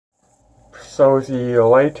So the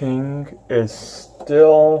lighting is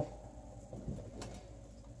still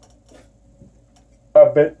a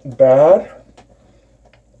bit bad.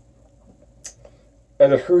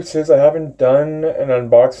 And the truth is, I haven't done an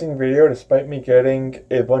unboxing video despite me getting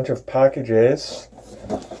a bunch of packages.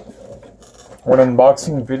 An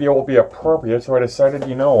unboxing video will be appropriate, so I decided,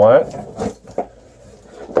 you know what?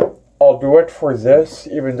 I'll do it for this,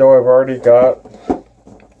 even though I've already got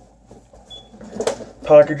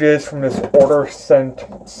packages from this order sent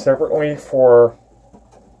separately for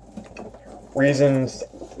reasons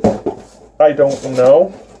I don't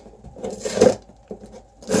know.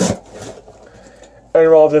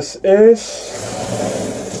 And while this is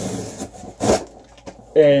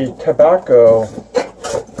a tobacco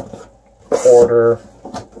order,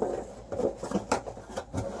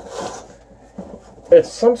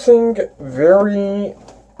 it's something very,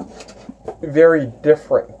 very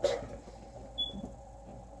different.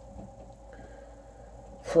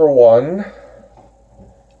 For one,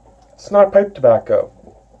 it's not pipe tobacco.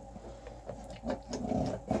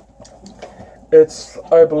 It's,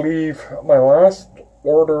 I believe, my last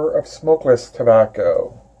order of smokeless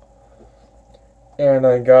tobacco. And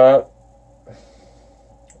I got,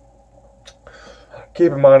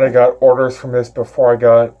 keep in mind I got orders from this before. I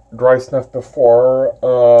got dry snuff before,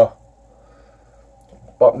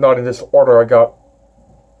 but not in this order. I got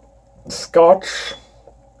Scotch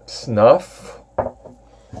snuff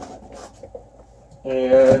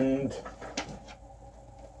and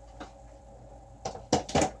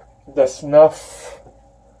the snuff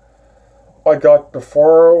I got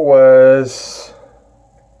before was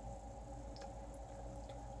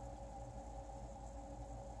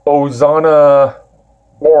Ozana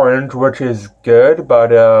Orange, which is good, but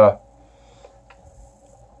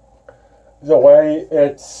the way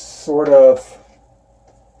it's sort of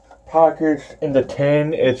packaged in the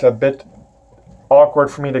tin, it's a bit awkward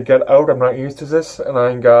for me to get out. I'm not used to this. And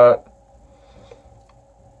I got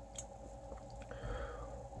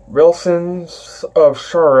Wilson's of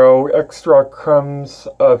Charo Extra Crumbs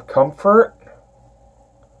of Comfort,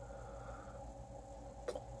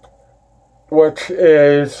 which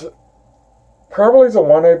is probably the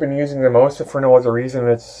one I've been using the most, if for no other reason.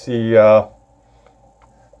 It's the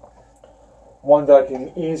one that I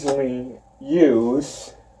can easily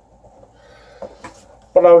use.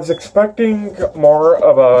 But I was expecting more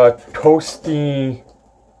of a toasty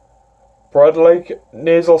bread-like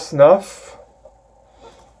nasal snuff.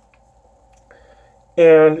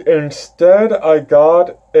 And instead I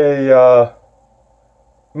got a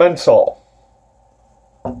menthol.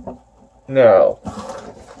 Now,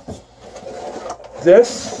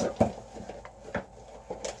 this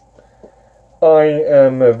I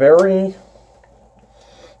am very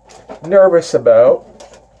nervous about.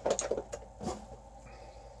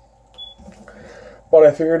 But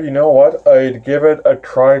I figured, you know what, I'd give it a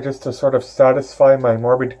try just to sort of satisfy my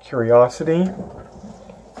morbid curiosity.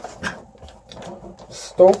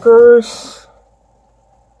 Stoker's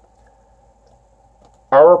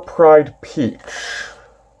Our Pride Peach.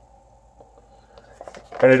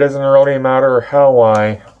 And it doesn't really matter how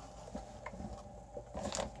I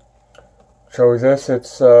chose this.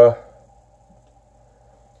 It's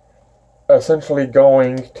essentially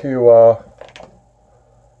going to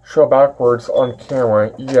show backwards on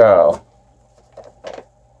camera. Yeah.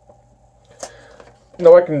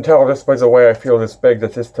 No, I can tell just by the way I feel this big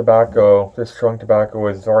that this tobacco, this strong tobacco,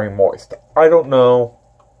 is very moist. I don't know.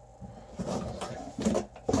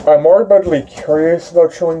 I'm morbidly curious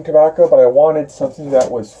about chewing tobacco, but I wanted something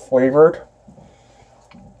that was flavored.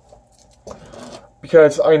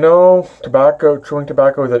 Because I know chewing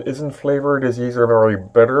tobacco that isn't flavored is either very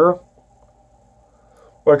bitter,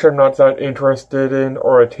 which I'm not that interested in,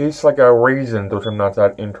 or it tastes like a raisin, which I'm not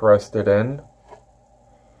that interested in.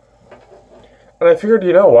 And I figured,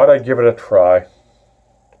 you know what, I'd give it a try.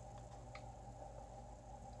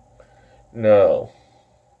 No.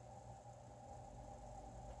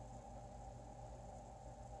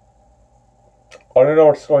 I don't know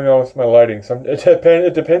what's going on with my lighting.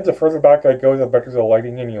 It depends. The further back I go, the better the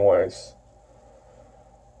lighting anyways.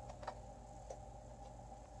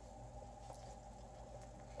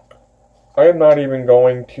 I am not even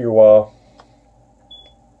going to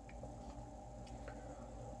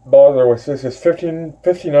bother with this. It's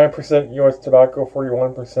 59% US tobacco,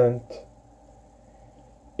 41%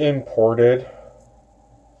 imported.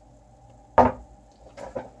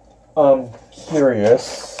 I'm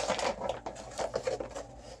curious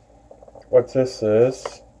what this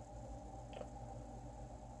is.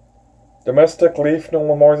 Domestic leaf,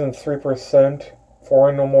 no more than 3%.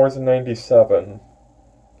 Foreign, no more than 97%.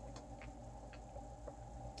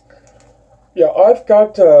 Yeah, I've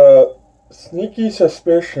got a sneaky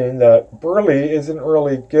suspicion that burley isn't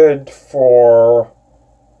really good for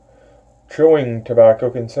chewing tobacco,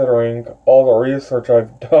 considering all the research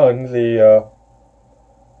I've done. The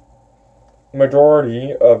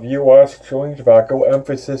majority of U.S. chewing tobacco,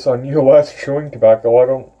 emphasis on U.S. chewing tobacco. I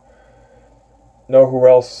don't know who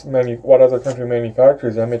else, what other country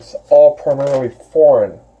manufactures them. It's all primarily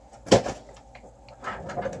foreign.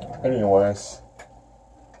 Anyways.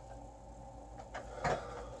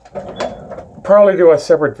 Probably do a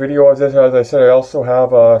separate video of this. As I said, I also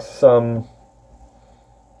have some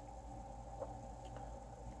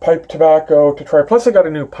pipe tobacco to try. Plus I got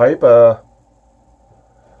a new pipe,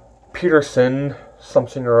 Peterson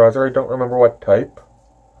something or other. I don't remember what type.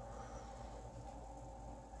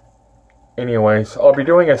 Anyways, I'll be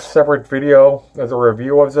doing a separate video as a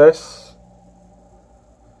review of this.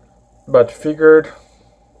 But figured,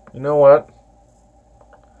 you know what?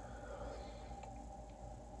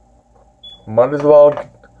 Might as well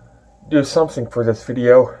do something for this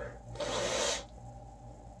video.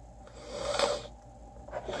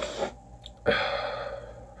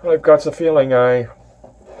 I've got the feeling I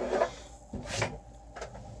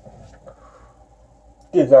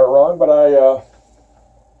did that wrong, but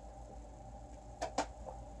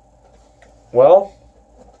well,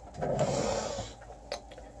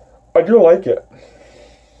 I do like it.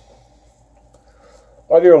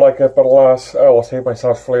 I do like it, but alas, I will save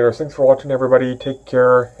myself for later. Thanks for watching, everybody. Take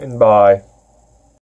care, and bye.